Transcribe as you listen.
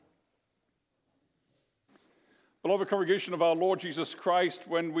Beloved congregation of our Lord Jesus Christ,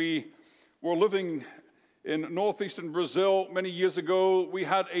 when we were living in northeastern Brazil many years ago, we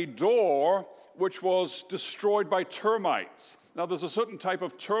had a door which was destroyed by termites. Now, there's a certain type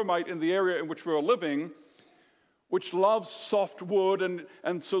of termite in the area in which we were living which loves soft wood,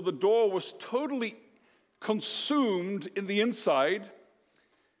 and so the door was totally consumed in the inside,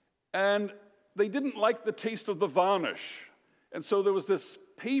 and they didn't like the taste of the varnish. And so there was this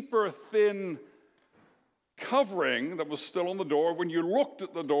paper-thin covering that was still on the door. When you looked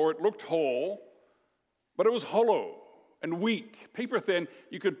at the door, it looked whole, but it was hollow and weak. Paper thin,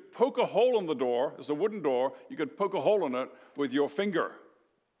 you could poke a hole in the door. It's a wooden door. You could poke a hole in it with your finger.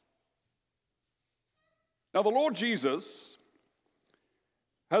 Now, the Lord Jesus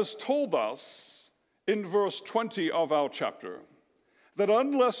has told us in verse 20 of our chapter that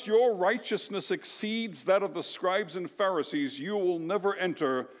unless your righteousness exceeds that of the scribes and Pharisees, you will never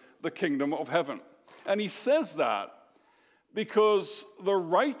enter the kingdom of heaven. And he says that because the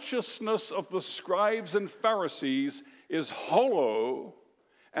righteousness of the scribes and Pharisees is hollow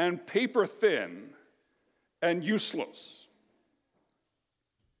and paper thin and useless.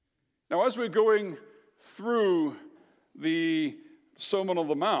 Now, as we're going through the Sermon on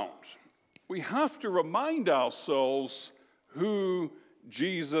the Mount, we have to remind ourselves who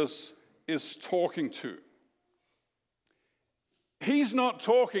Jesus is talking to. He's not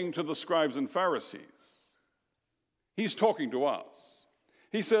talking to the scribes and Pharisees. He's talking to us.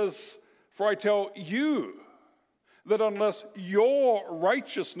 He says, "For I tell you that unless your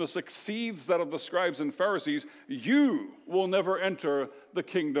righteousness exceeds that of the scribes and Pharisees, you will never enter the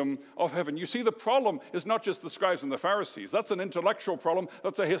kingdom of heaven." You see, the problem is not just the scribes and the Pharisees. That's an intellectual problem.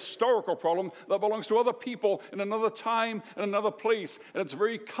 That's a historical problem that belongs to other people in another time and another place. And it's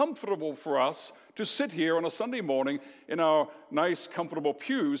very comfortable for us to sit here on a Sunday morning in our nice, comfortable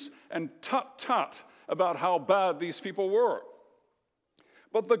pews and tut-tut about how bad these people were.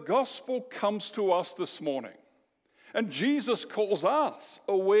 But the gospel comes to us this morning. And Jesus calls us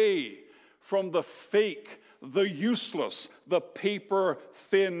away from the fake, the useless, the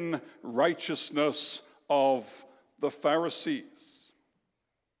paper-thin righteousness of the Pharisees.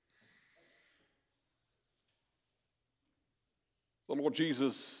 The Lord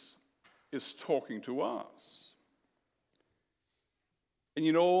Jesus is talking to us. And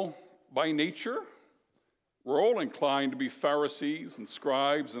you know, by nature, we're all inclined to be Pharisees and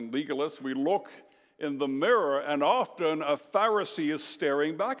scribes and legalists. We look in the mirror, and often a Pharisee is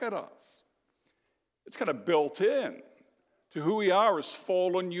staring back at us. It's kind of built in to who we are as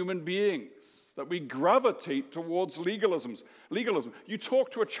fallen human beings, that we gravitate towards legalism. You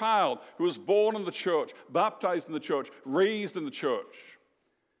talk to a child who was born in the church, baptized in the church, raised in the church.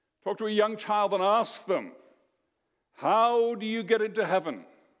 Talk to a young child and ask them, how do you get into heaven?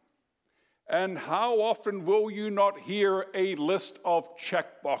 And how often will you not hear a list of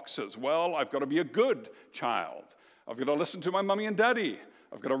check boxes? Well, I've got to be a good child. I've got to listen to my mommy and daddy.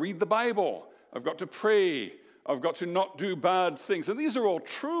 I've got to read the Bible. I've got to pray. I've got to not do bad things. And these are all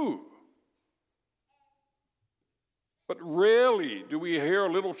true. But rarely do we hear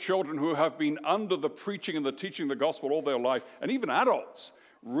little children who have been under the preaching and the teaching of the gospel all their life, and even adults.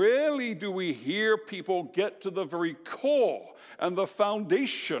 Rarely do we hear people get to the very core and the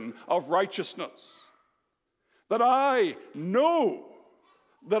foundation of righteousness. That I know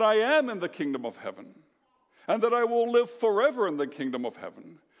that I am in the kingdom of heaven and that I will live forever in the kingdom of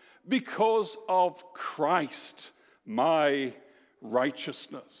heaven because of Christ, my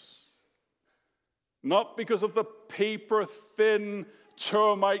righteousness. Not because of the paper-thin,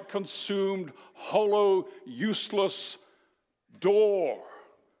 termite-consumed, hollow, useless door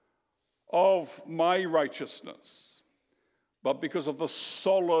of my righteousness, but because of the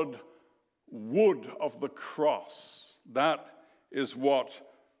solid wood of the cross. That is what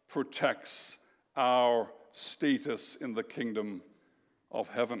protects our status in the kingdom of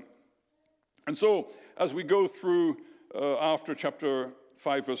heaven. And so, as we go through, after chapter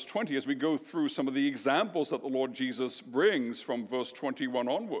 5, verse 20, as we go through some of the examples that the Lord Jesus brings from verse 21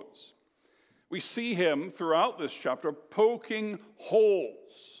 onwards, we see him throughout this chapter poking holes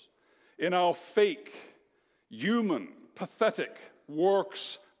in our fake, human, pathetic,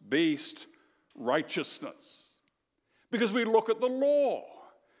 works-based righteousness. Because we look at the law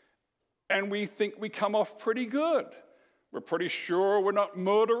and we think we come off pretty good. We're pretty sure we're not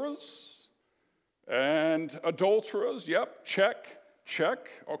murderers and adulterers. Yep, check.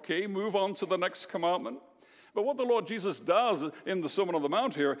 Okay, move on to the next commandment. But what the Lord Jesus does in the Sermon on the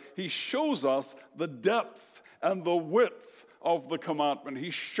Mount here, he shows us the depth and the width of the commandment.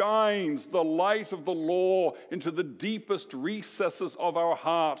 He shines the light of the law into the deepest recesses of our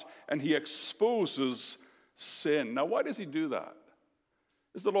heart, and he exposes sin. Now, why does he do that?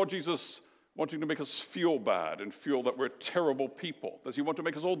 Is the Lord Jesus wanting to make us feel bad and feel that we're terrible people? Does he want to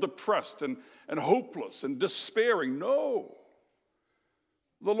make us all depressed and hopeless and despairing? No.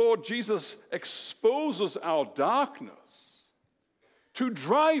 The Lord Jesus exposes our darkness to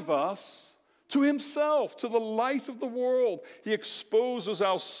drive us to himself, to the light of the world. He exposes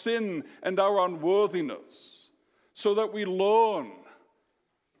our sin and our unworthiness so that we learn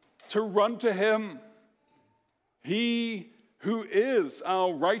to run to him. He who is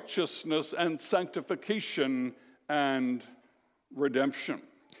our righteousness and sanctification and redemption.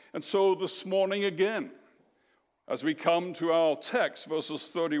 And so this morning again, as we come to our text, verses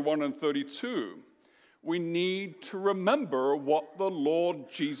 31 and 32, we need to remember what the Lord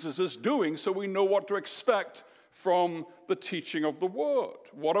Jesus is doing so we know what to expect from the teaching of the Word.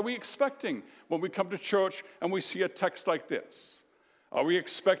 What are we expecting when we come to church and we see a text like this? Are we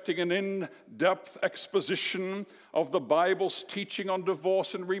expecting an in-depth exposition of the Bible's teaching on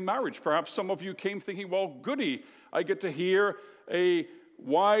divorce and remarriage? Perhaps some of you came thinking, well, goody, I get to hear a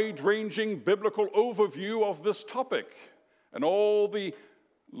wide-ranging biblical overview of this topic and all the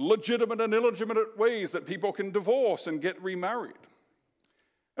legitimate and illegitimate ways that people can divorce and get remarried.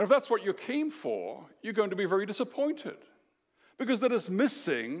 And if that's what you came for, you're going to be very disappointed because that is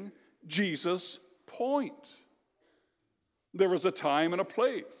missing Jesus' point. There is a time and a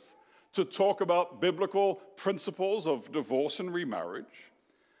place to talk about biblical principles of divorce and remarriage,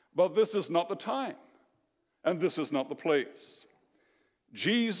 but this is not the time, and this is not the place.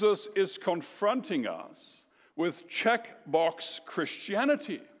 Jesus is confronting us with checkbox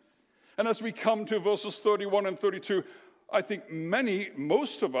Christianity. And as we come to verses 31 and 32, I think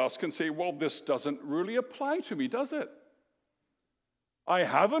most of us can say, well, this doesn't really apply to me, does it? I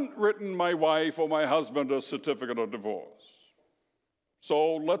haven't written my wife or my husband a certificate of divorce.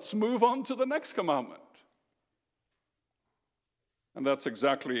 So let's move on to the next commandment. And that's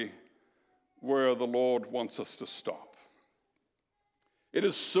exactly where the Lord wants us to stop. It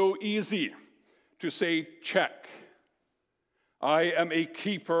is so easy to say, check. I am a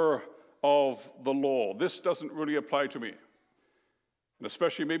keeper of the law. This doesn't really apply to me. And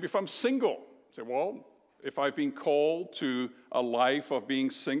especially maybe if I'm single. Say, well, if I've been called to a life of being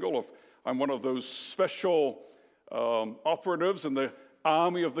single, if I'm one of those special operatives in the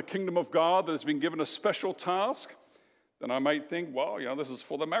army of the kingdom of God that has been given a special task, then I might think, well, this is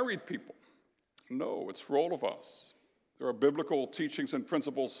for the married people. No, it's for all of us. There are biblical teachings and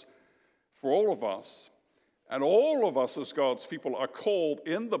principles for all of us. And all of us as God's people are called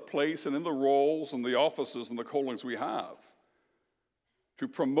in the place and in the roles and the offices and the callings we have to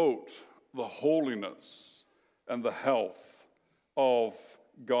promote the holiness and the health of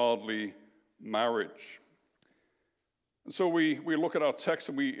godly marriage. And so we look at our text,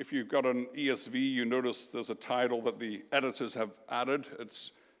 and if you've got an ESV, you notice there's a title that the editors have added.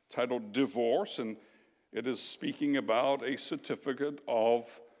 It's titled Divorce, and it is speaking about a certificate of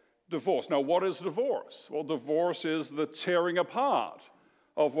divorce. Now, what is divorce? Well, divorce is the tearing apart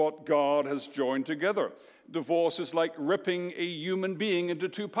of what God has joined together. Divorce is like ripping a human being into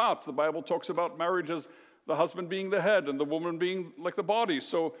two parts. The Bible talks about marriage as the husband being the head and the woman being like the body.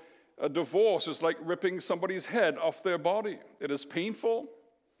 So a divorce is like ripping somebody's head off their body. It is painful.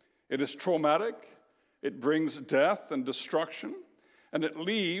 It is traumatic. It brings death and destruction. And it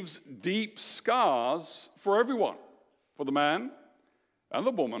leaves deep scars for everyone, for the man and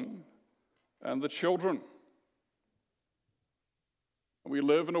the woman and the children. We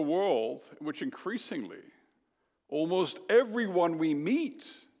live in a world in which increasingly almost everyone we meet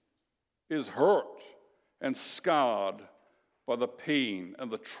is hurt and scarred by the pain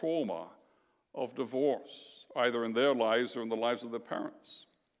and the trauma of divorce, either in their lives or in the lives of their parents.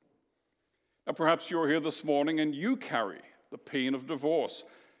 Now, perhaps you're here this morning and you carry the pain of divorce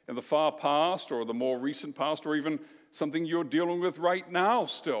in the far past or the more recent past, or even something you're dealing with right now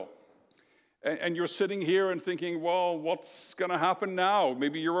still. And you're sitting here and thinking, well, what's going to happen now?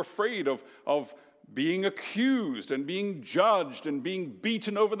 Maybe you're afraid of being accused and being judged and being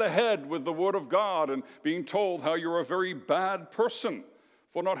beaten over the head with the word of God and being told how you're a very bad person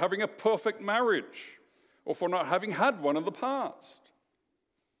for not having a perfect marriage or for not having had one in the past.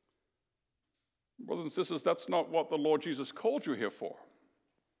 Brothers and sisters, that's not what the Lord Jesus called you here for.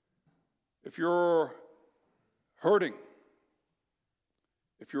 If you're hurting,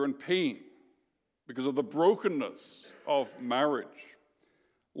 if you're in pain because of the brokenness of marriage,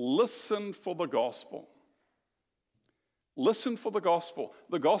 listen for the gospel. Listen for the gospel.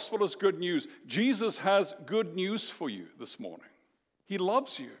 The gospel is good news. Jesus has good news for you this morning. He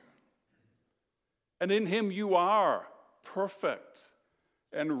loves you. And in him you are perfect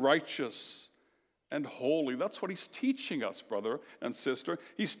and righteous and holy. That's what he's teaching us, brother and sister.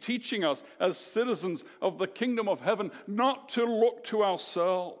 He's teaching us as citizens of the kingdom of heaven not to look to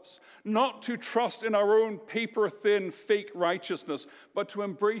ourselves, not to trust in our own paper-thin fake righteousness, but to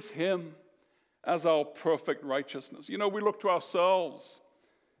embrace him as our perfect righteousness. You know, we look to ourselves.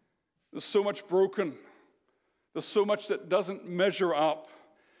 There's so much broken. There's so much that doesn't measure up.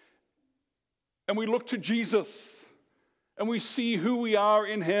 And we look to Jesus, and we see who we are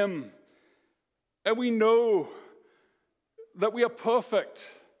in him. And we know that we are perfect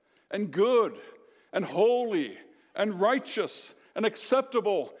and good and holy and righteous and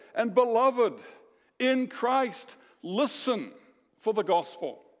acceptable and beloved in Christ. Listen for the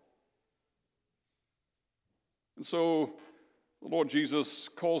gospel. And so the Lord Jesus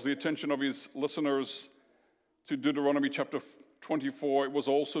calls the attention of his listeners to Deuteronomy chapter 24. It was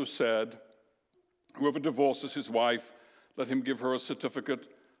also said, whoever divorces his wife, let him give her a certificate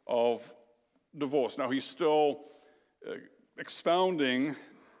of divorce. Now, he's still expounding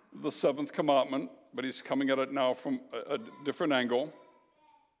the seventh commandment, but he's coming at it now from a different angle.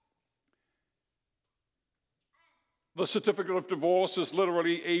 The certificate of divorce is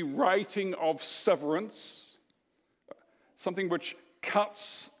literally a writing of severance, something which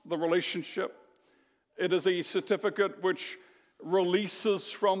cuts the relationship. It is a certificate which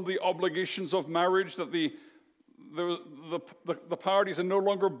releases from the obligations of marriage, that the parties are no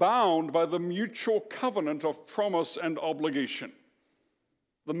longer bound by the mutual covenant of promise and obligation.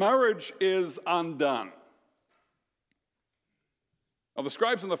 The marriage is undone. Now, the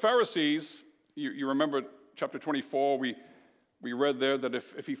scribes and the Pharisees, you remember chapter 24, we read there that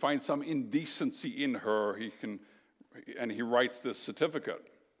if he finds some indecency in her, he writes this certificate.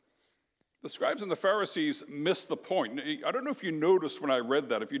 The scribes and the Pharisees missed the point. I don't know if you noticed when I read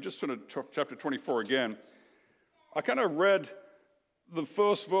that, if you just turn to chapter 24 again, I kind of read the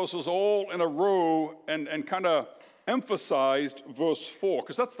first verses all in a row and kind of emphasized verse 4,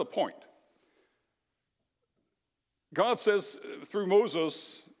 because that's the point. God says through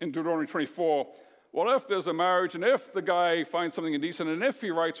Moses in Deuteronomy 24, well, if there's a marriage, and if the guy finds something indecent, and if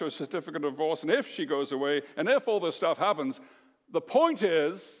he writes her a certificate of divorce, and if she goes away, and if all this stuff happens, the point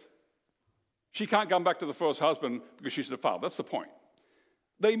is she can't come back to the first husband because she's defiled. That's the point.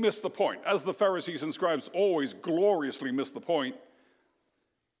 They missed the point, as the Pharisees and scribes always gloriously miss the point.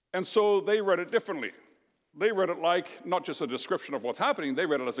 And so they read it differently. They read it like not just a description of what's happening, they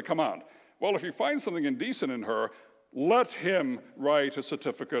read it as a command. Well, if you find something indecent in her, let him write a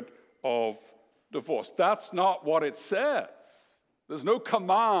certificate of divorce. That's not what it says. There's no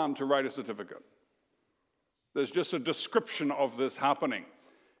command to write a certificate. There's just a description of this happening.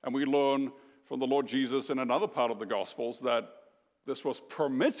 And we learn from the Lord Jesus in another part of the Gospels that this was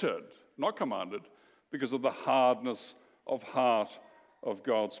permitted, not commanded, because of the hardness of heart of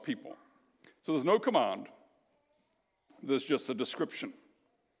God's people. So there's no command. There's just a description.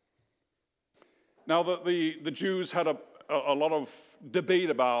 Now, the Jews had a lot of debate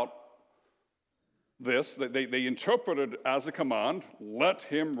about this. They interpreted as a command, let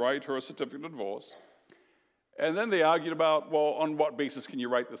him write her a certificate of divorce. And then they argued about, well, on what basis can you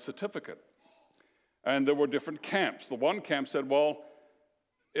write the certificate? And there were different camps. The one camp said, well,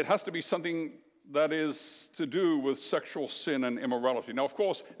 it has to be something that is to do with sexual sin and immorality. Now, of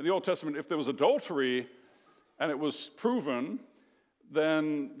course, in the Old Testament, if there was adultery and it was proven,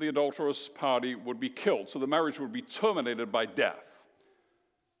 then the adulterous party would be killed. So the marriage would be terminated by death.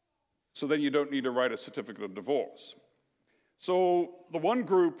 So then you don't need to write a certificate of divorce. So the one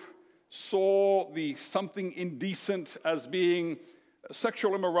group saw the something indecent as being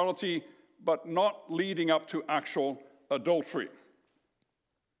sexual immorality, but not leading up to actual adultery.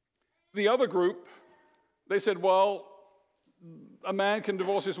 The other group, they said, well, a man can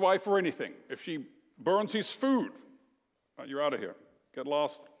divorce his wife for anything. If she burns his food, you're out of here. Get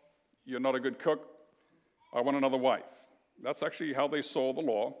lost. You're not a good cook. I want another wife. That's actually how they saw the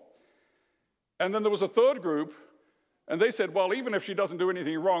law. And then there was a third group, and they said, well, even if she doesn't do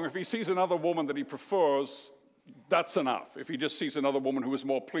anything wrong, if he sees another woman that he prefers, that's enough. If he just sees another woman who is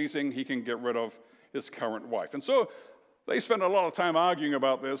more pleasing, he can get rid of his current wife. And so they spent a lot of time arguing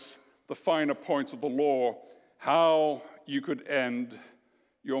about this, the finer points of the law, how you could end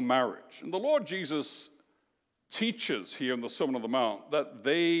your marriage. And the Lord Jesus teaches here in the Sermon on the Mount that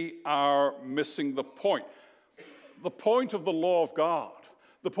they are missing the point. The point of the law of God,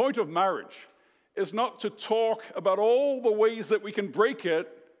 the point of marriage, is not to talk about all the ways that we can break it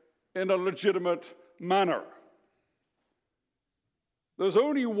in a legitimate manner. There's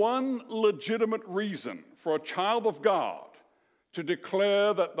only one legitimate reason for a child of God to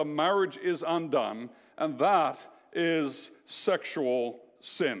declare that the marriage is undone, and that is sexual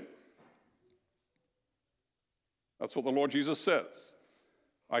sin. That's what the Lord Jesus says.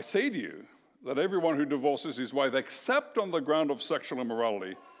 I say to you that everyone who divorces his wife, except on the ground of sexual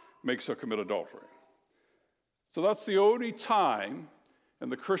immorality, makes her commit adultery. So that's the only time in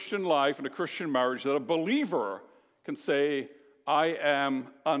the Christian life, in a Christian marriage, that a believer can say, I am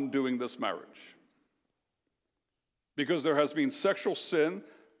undoing this marriage. Because there has been sexual sin,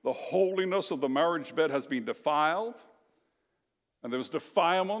 the holiness of the marriage bed has been defiled, and there was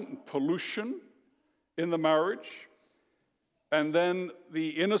defilement and pollution in the marriage, and then the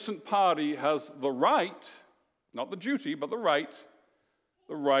innocent party has the right, not the duty, but the right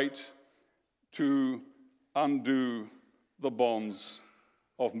to undo the bonds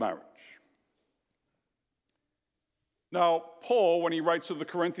of marriage. Now, Paul, when he writes to the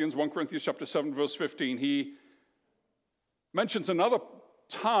Corinthians, 1 Corinthians chapter 7, verse 15, he mentions another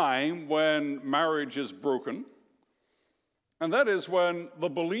time when marriage is broken, and that is when the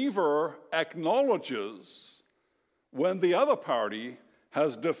believer acknowledges when the other party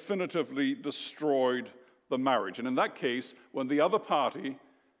has definitively destroyed the marriage. And in that case, when the other party,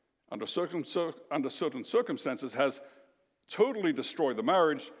 under certain circumstances, has totally destroyed the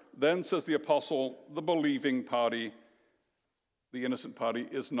marriage, then, says the apostle, the believing party, the innocent party,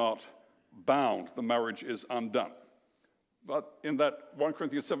 is not bound. The marriage is undone. But in that 1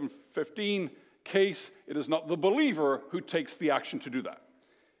 Corinthians 7:15 case, it is not the believer who takes the action to do that.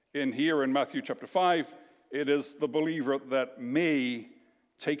 Here in Matthew chapter 5, it is the believer that may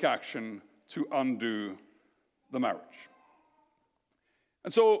take action to undo the marriage.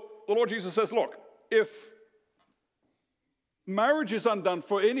 And so the Lord Jesus says, look, if marriage is undone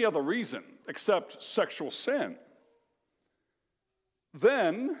for any other reason except sexual sin,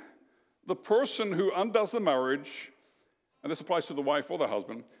 then the person who undoes the marriage, and this applies to the wife or the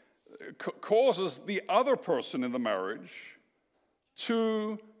husband, causes the other person in the marriage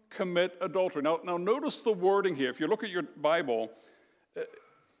to commit adultery. Now notice the wording here. If you look at your Bible,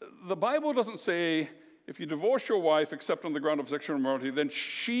 the Bible doesn't say, if you divorce your wife except on the ground of sexual immorality, then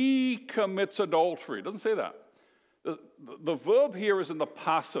she commits adultery. It doesn't say that. The verb here is in the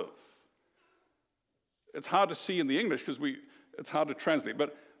passive. It's hard to see in the English because it's hard to translate.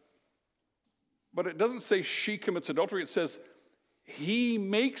 But it doesn't say she commits adultery. It says he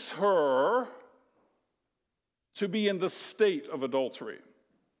makes her to be in the state of adultery.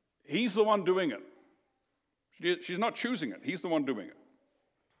 He's the one doing it. She's not choosing it. He's the one doing it.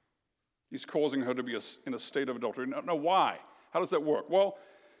 He's causing her to be in a state of adultery. Now, why? How does that work? Well,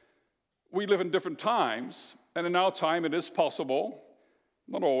 we live in different times, and in our time it is possible,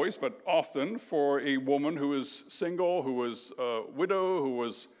 not always, but often, for a woman who is single, who is a widow, who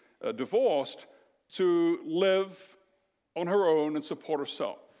was divorced, to live on her own and support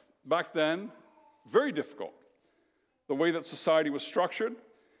herself. Back then, very difficult. The way that society was structured,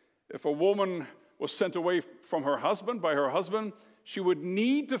 if a woman was sent away from her husband, by her husband, she would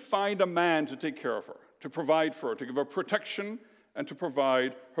need to find a man to take care of her, to provide for her, to give her protection, and to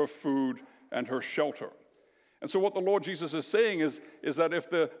provide her food and her shelter. And so what the Lord Jesus is saying is that if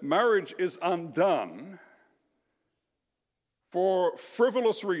the marriage is undone for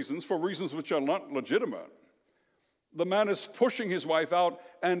frivolous reasons, for reasons which are not legitimate, the man is pushing his wife out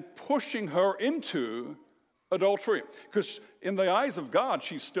and pushing her into adultery. Because in the eyes of God,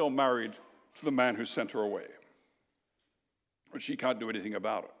 she's still married to the man who sent her away. But she can't do anything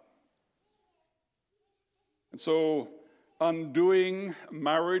about it. And so undoing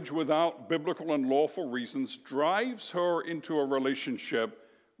marriage without biblical and lawful reasons drives her into a relationship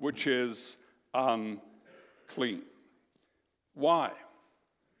which is unclean. Why?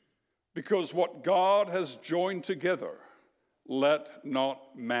 Because what God has joined together, let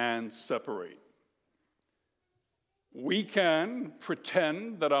not man separate. We can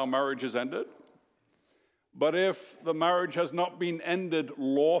pretend that our marriage is ended, but if the marriage has not been ended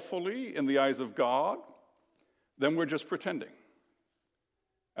lawfully in the eyes of God, then we're just pretending.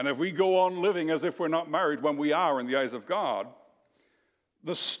 And if we go on living as if we're not married when we are in the eyes of God,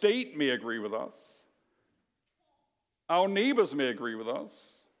 the state may agree with us, our neighbors may agree with us,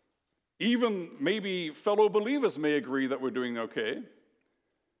 even maybe fellow believers may agree that we're doing okay,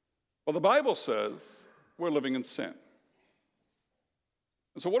 but the Bible says we're living in sin.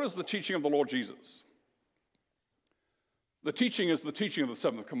 And so what is the teaching of the Lord Jesus? The teaching is the teaching of the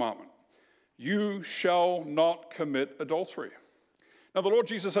seventh commandment. You shall not commit adultery. Now, the Lord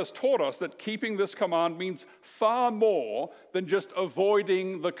Jesus has taught us that keeping this command means far more than just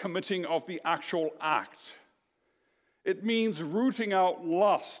avoiding the committing of the actual act. It means rooting out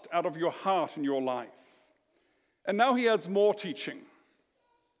lust out of your heart and your life. And now he adds more teaching.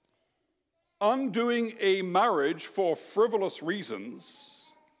 Undoing a marriage for frivolous reasons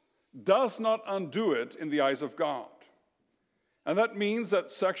does not undo it in the eyes of God. And that means that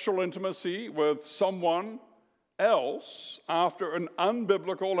sexual intimacy with someone else after an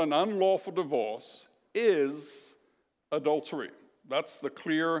unbiblical and unlawful divorce is adultery. That's the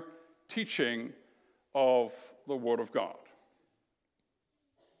clear teaching of the Word of God.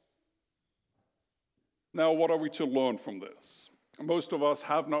 Now, what are we to learn from this? Most of us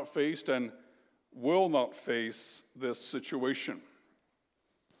have not faced and will not face this situation.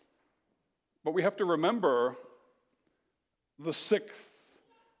 But we have to remember the sixth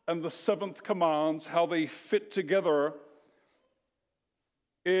and the seventh commands, how they fit together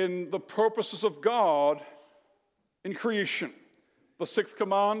in the purposes of God in creation. The sixth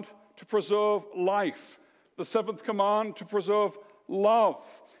command, to preserve life. The seventh command, to preserve love.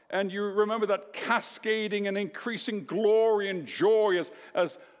 And you remember that cascading and increasing glory and joy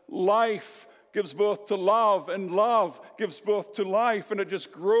as life gives birth to love, and love gives birth to life, and it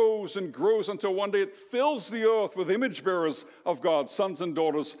just grows and grows until one day it fills the earth with image bearers of God, sons and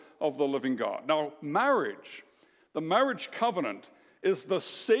daughters of the living God. Now, marriage, the marriage covenant, is the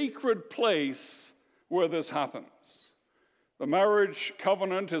sacred place where this happens. The marriage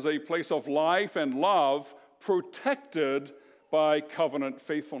covenant is a place of life and love protected by covenant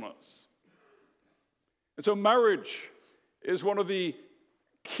faithfulness. And so marriage is one of the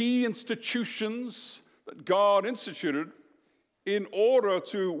key institutions that God instituted in order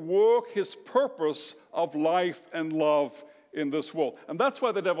to work his purpose of life and love in this world. And that's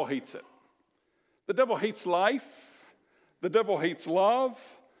why the devil hates it. The devil hates life. The devil hates love.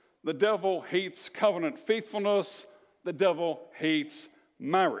 The devil hates covenant faithfulness. The devil hates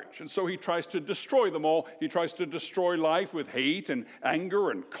marriage. And so he tries to destroy them all. He tries to destroy life with hate and anger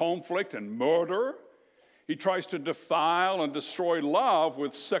and conflict and murder. He tries to defile and destroy love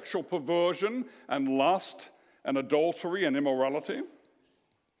with sexual perversion and lust and adultery and immorality.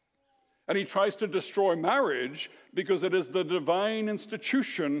 And he tries to destroy marriage because it is the divine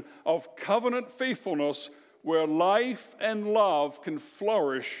institution of covenant faithfulness where life and love can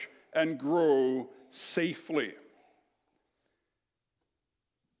flourish and grow safely.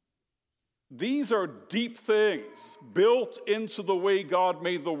 These are deep things built into the way God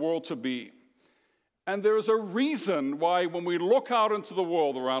made the world to be. And there's a reason why when we look out into the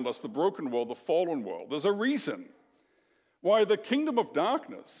world around us, the broken world, the fallen world, there's a reason why the kingdom of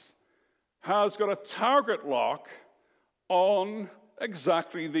darkness has got a target lock on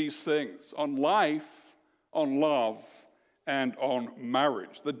exactly these things, on life, on love, and on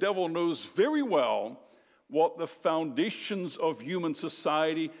marriage. The devil knows very well what the foundations of human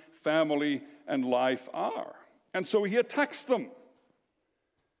society, family, and life are. And so he attacks them.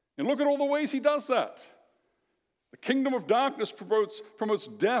 And look at all the ways he does that. The kingdom of darkness promotes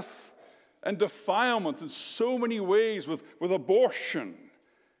death and defilement in so many ways with abortion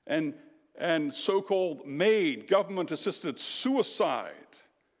and so-called MAID, government-assisted suicide,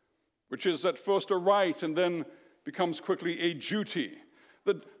 which is at first a right and then becomes quickly a duty.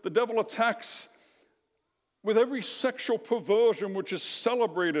 The devil attacks with every sexual perversion which is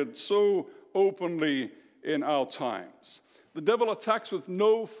celebrated so openly in our times. The devil attacks with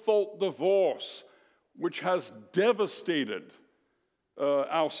no-fault divorce, which has devastated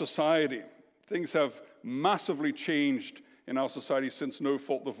our society. Things have massively changed in our society since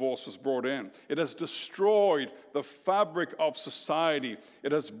no-fault divorce was brought in. It has destroyed the fabric of society.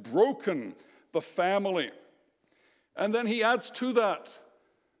 It has broken the family. And then he adds to that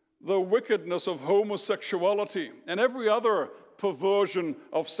the wickedness of homosexuality and every other perversion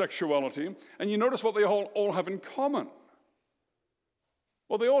of sexuality. And you notice what they all have in common.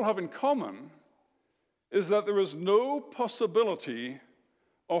 What they all have in common is that there is no possibility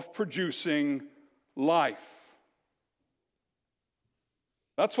of producing life.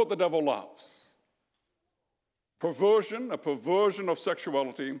 That's what the devil loves. Perversion, a perversion of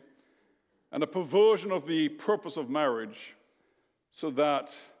sexuality, and a perversion of the purpose of marriage so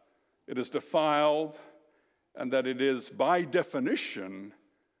that it is defiled and that it is, by definition,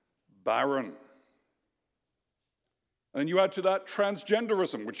 barren. And you add to that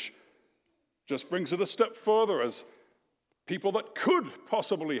transgenderism, which just brings it a step further, as people that could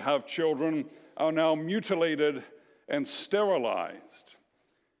possibly have children are now mutilated and sterilized.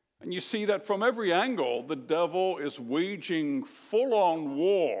 And you see that from every angle, the devil is waging full-on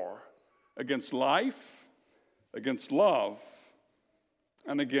war against life, against love,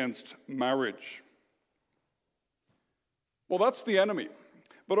 and against marriage. Well, that's the enemy.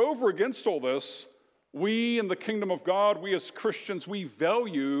 But over against all this, we in the kingdom of God, we as Christians, we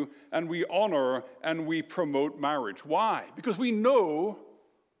value and we honor and we promote marriage. Why? Because we know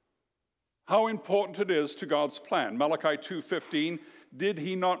how important it is to God's plan. Malachi 2:15 did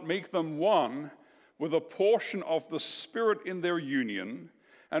he not make them one with a portion of the Spirit in their union?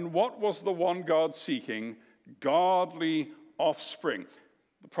 And what was the one God seeking? Godly offspring.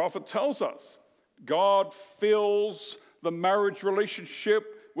 The prophet tells us God fills the marriage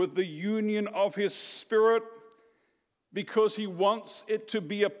relationship with the union of his Spirit because he wants it to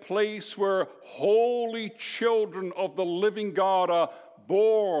be a place where holy children of the living God are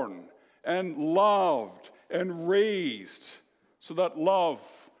born and loved and raised, so that love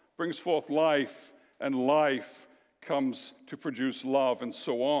brings forth life and life comes to produce love, and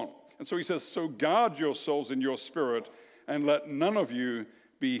so on. And so he says, so guard your souls in your spirit, and let none of you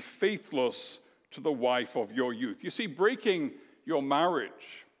be faithless to the wife of your youth. You see, breaking your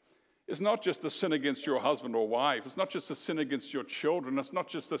marriage is not just a sin against your husband or wife. It's not just a sin against your children. It's not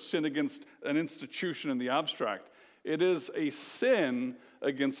just a sin against an institution in the abstract. It is a sin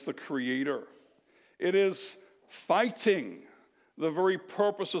against the Creator. It is fighting the very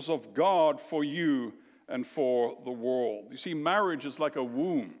purposes of God for you and for the world. You see, marriage is like a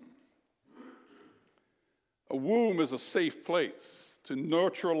womb. A womb is a safe place to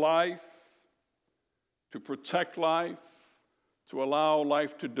nurture life, to protect life, to allow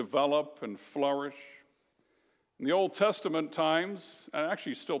life to develop and flourish. In the Old Testament times, and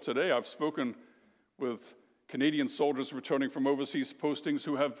actually still today, I've spoken with Canadian soldiers returning from overseas postings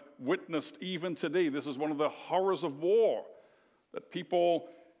who have witnessed even today, this is one of the horrors of war, that people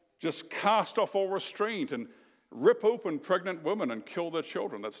just cast off all restraint and rip open pregnant women and kill their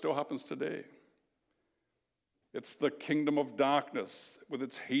children. That still happens today. It's the kingdom of darkness with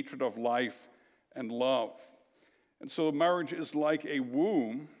its hatred of life and love. And so marriage is like a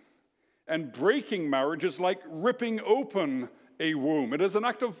womb, and breaking marriage is like ripping open a womb. It is an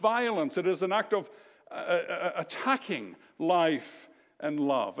act of violence. It is an act of attacking life and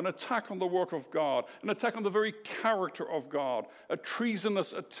love, an attack on the work of God, an attack on the very character of God, a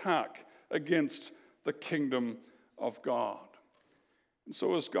treasonous attack against the kingdom of God. And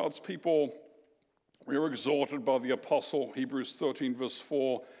so as God's people, we are exhorted by the apostle, Hebrews 13, verse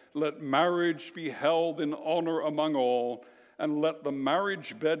 4, let marriage be held in honor among all, and let the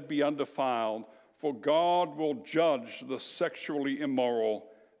marriage bed be undefiled, for God will judge the sexually immoral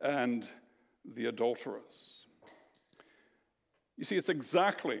and the adulterous. You see, it's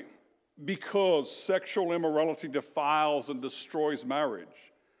exactly because sexual immorality defiles and destroys marriage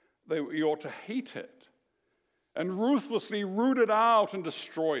that we ought to hate it and ruthlessly root it out and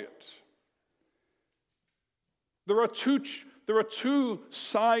destroy it. There are two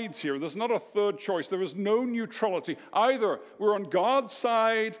sides here. There's not a third choice. There is no neutrality. Either we're on God's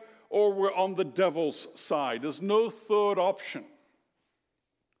side or we're on the devil's side. There's no third option.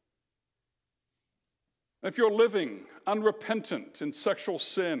 If you're living unrepentant in sexual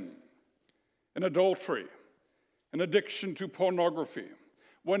sin, in adultery, in addiction to pornography,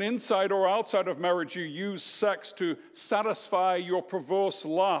 when inside or outside of marriage you use sex to satisfy your perverse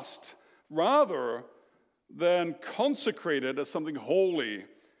lust rather than consecrate it as something holy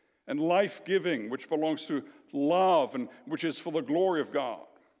and life-giving, which belongs to love and which is for the glory of God.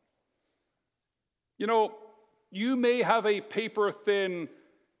 You know, you may have a paper-thin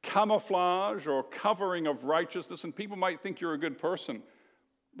camouflage or covering of righteousness, and people might think you're a good person,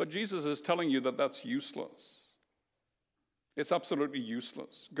 but Jesus is telling you that that's useless. It's absolutely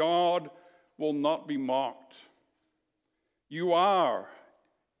useless. God will not be mocked. You are,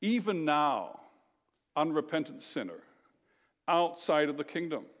 even now, unrepentant sinner outside of the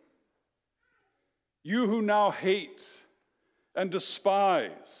kingdom. You who now hate and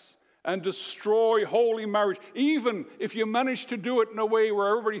despise and destroy holy marriage, even if you manage to do it in a way where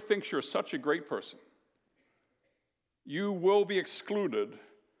everybody thinks you're such a great person, you will be excluded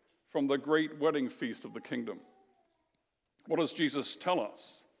from the great wedding feast of the kingdom. What does Jesus tell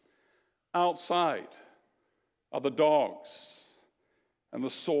us? Outside are the dogs and the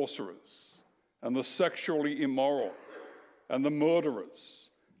sorcerers and the sexually immoral and the murderers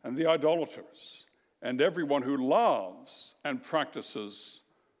and the idolaters and everyone who loves and practices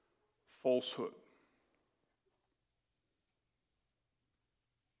falsehood.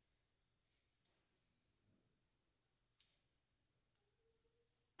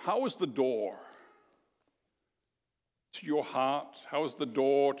 How is the door to your heart? How is the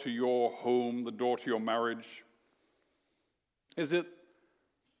door to your home, the door to your marriage? Is it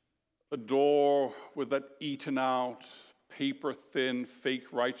a door with that eaten out, paper-thin, fake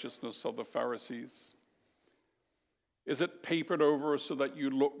righteousness of the Pharisees? Is it papered over so that you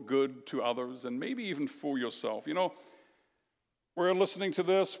look good to others and maybe even fool yourself? You know, we're listening to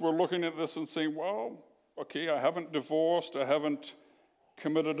this, we're looking at this and saying, well, okay, I haven't divorced, I haven't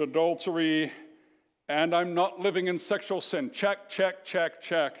committed adultery, and I'm not living in sexual sin. Check, check, check,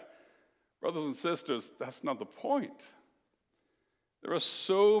 check. Brothers and sisters, that's not the point. There are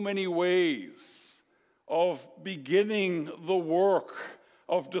so many ways of beginning the work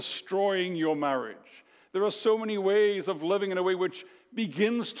of destroying your marriage. There are so many ways of living in a way which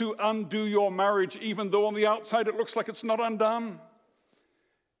begins to undo your marriage, even though on the outside it looks like it's not undone.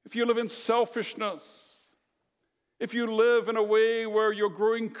 If you live in selfishness, if you live in a way where you're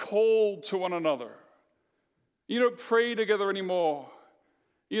growing cold to one another, you don't pray together anymore,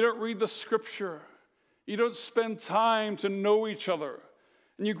 you don't read the scripture, you don't spend time to know each other,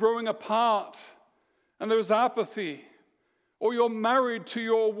 and you're growing apart, and there's apathy, or you're married to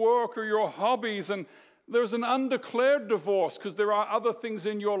your work or your hobbies, and there's an undeclared divorce because there are other things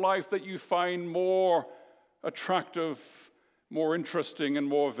in your life that you find more attractive, more interesting, and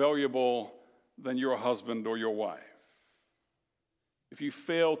more valuable than your husband or your wife. If you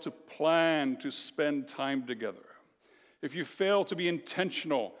fail to plan to spend time together, if you fail to be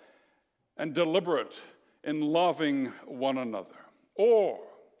intentional and deliberate in loving one another, or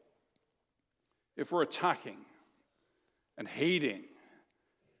if we're attacking and hating,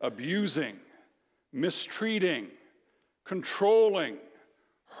 abusing, mistreating, controlling,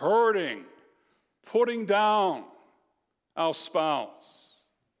 hurting, putting down our spouse.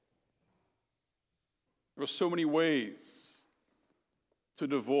 There are so many ways to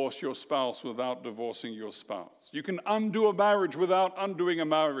divorce your spouse without divorcing your spouse. You can undo a marriage without undoing a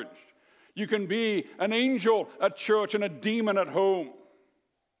marriage. You can be an angel at church and a demon at home.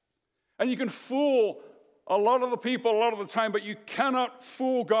 And you can fool a lot of the people a lot of the time, but you cannot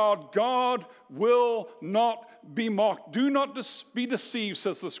fool God. God will not be mocked. Do not be deceived,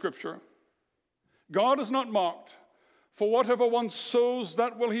 says the scripture. God is not mocked. For whatever one sows,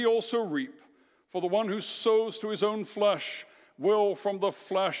 that will he also reap. For the one who sows to his own flesh will from the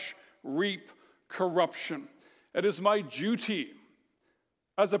flesh reap corruption. It is my duty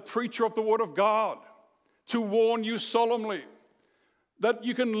as a preacher of the Word of God to warn you solemnly that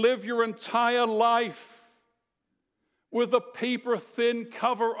you can live your entire life with a paper-thin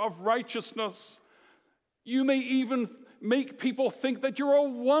cover of righteousness. You may even make people think that you're a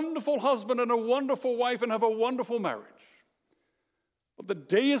wonderful husband and a wonderful wife and have a wonderful marriage. But the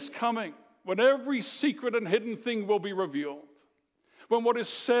day is coming when every secret and hidden thing will be revealed, when what is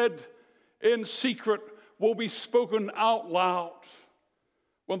said in secret will be spoken out loud,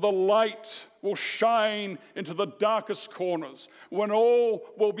 when the light will shine into the darkest corners, when all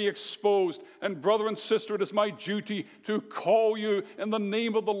will be exposed. And brother and sister, it is my duty to call you in the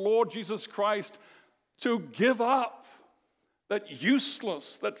name of the Lord Jesus Christ to give up that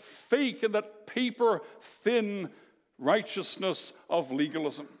useless, that fake, and that paper-thin righteousness of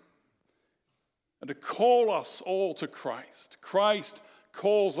legalism, and to call us all to Christ. Christ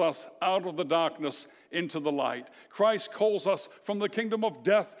calls us out of the darkness into the light. Christ calls us from the kingdom of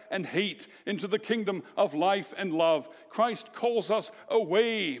death and hate into the kingdom of life and love. Christ calls us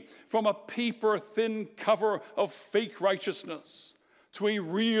away from a paper-thin cover of fake righteousness to a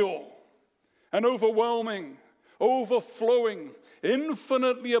real and overwhelming, overflowing,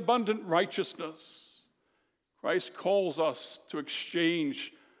 infinitely abundant righteousness. Christ calls us to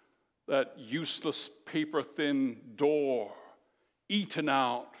exchange that useless paper-thin door eaten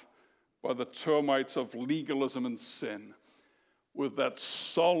out by the termites of legalism and sin with that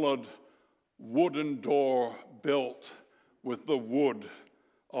solid wooden door built with the wood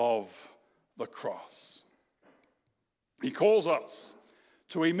of the cross. He calls us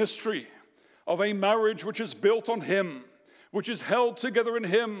to a mystery of a marriage which is built on Him, which is held together in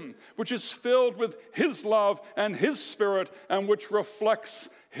Him, which is filled with His love and His Spirit, and which reflects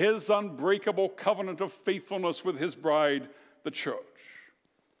His unbreakable covenant of faithfulness with His bride, the church.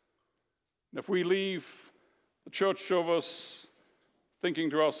 And if we leave the church service thinking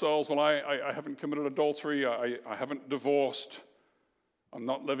to ourselves, well, I haven't committed adultery, I haven't divorced, I'm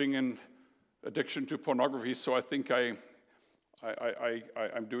not living in addiction to pornography, so I think I'm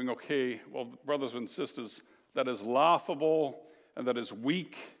doing okay. Well, brothers and sisters, that is laughable, and that is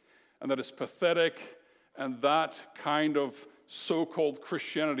weak, and that is pathetic, and that kind of so-called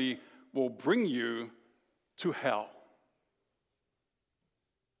Christianity will bring you to hell.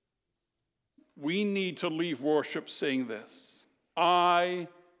 We need to leave worship saying this: I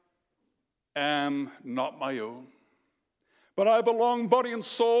am not my own, but I belong body and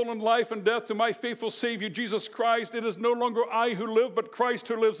soul and life and death to my faithful Savior, Jesus Christ. It is no longer I who live, but Christ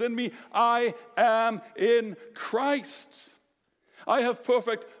who lives in me. I am in Christ. I have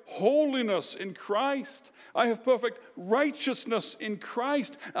perfect holiness in Christ. I have perfect righteousness in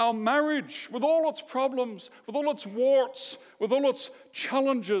Christ. Our marriage, with all its problems, with all its warts, with all its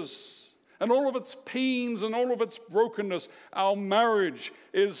challenges, and all of its pains and all of its brokenness, our marriage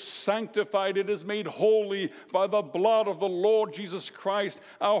is sanctified. It is made holy by the blood of the Lord Jesus Christ.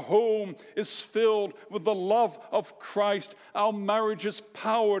 Our home is filled with the love of Christ. Our marriage is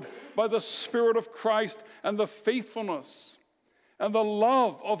powered by the Spirit of Christ and the faithfulness. And the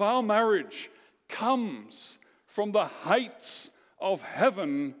love of our marriage comes from the heights of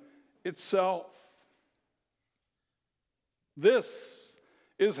heaven itself. This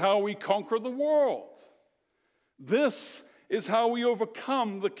is how we conquer the world. This is how we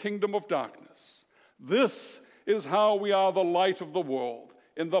overcome the kingdom of darkness. This is how we are the light of the world.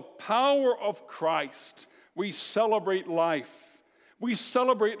 In the power of Christ, we celebrate life. We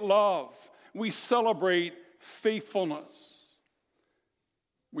celebrate love. We celebrate faithfulness.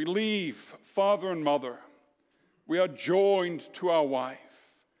 We leave father and mother. We are joined to our wife.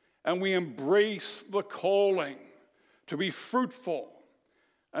 And we embrace the calling to be fruitful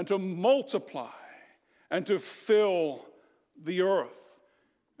and to multiply and to fill the earth.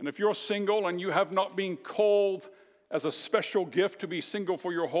 And if you're single and you have not been called as a special gift to be single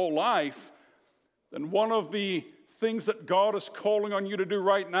for your whole life, then one of the things that God is calling on you to do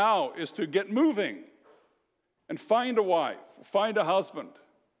right now is to get moving and find a wife, find a husband,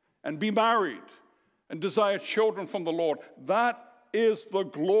 and be married and desire children from the Lord. That is the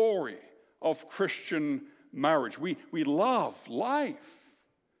glory of Christian marriage. We love life.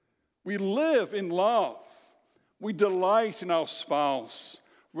 We live in love. We delight in our spouse.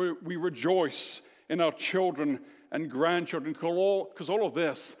 We rejoice in our children and grandchildren, because all of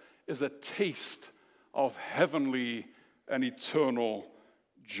this is a taste of heavenly and eternal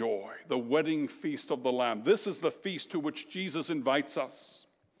joy. The wedding feast of the Lamb. This is the feast to which Jesus invites us.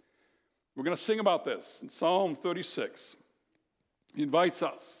 We're going to sing about this in Psalm 36. He invites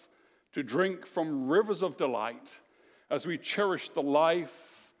us to drink from rivers of delight as we cherish the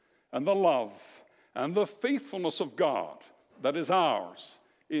life and the love and the faithfulness of God that is ours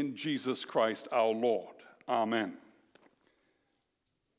in Jesus Christ our Lord. Amen.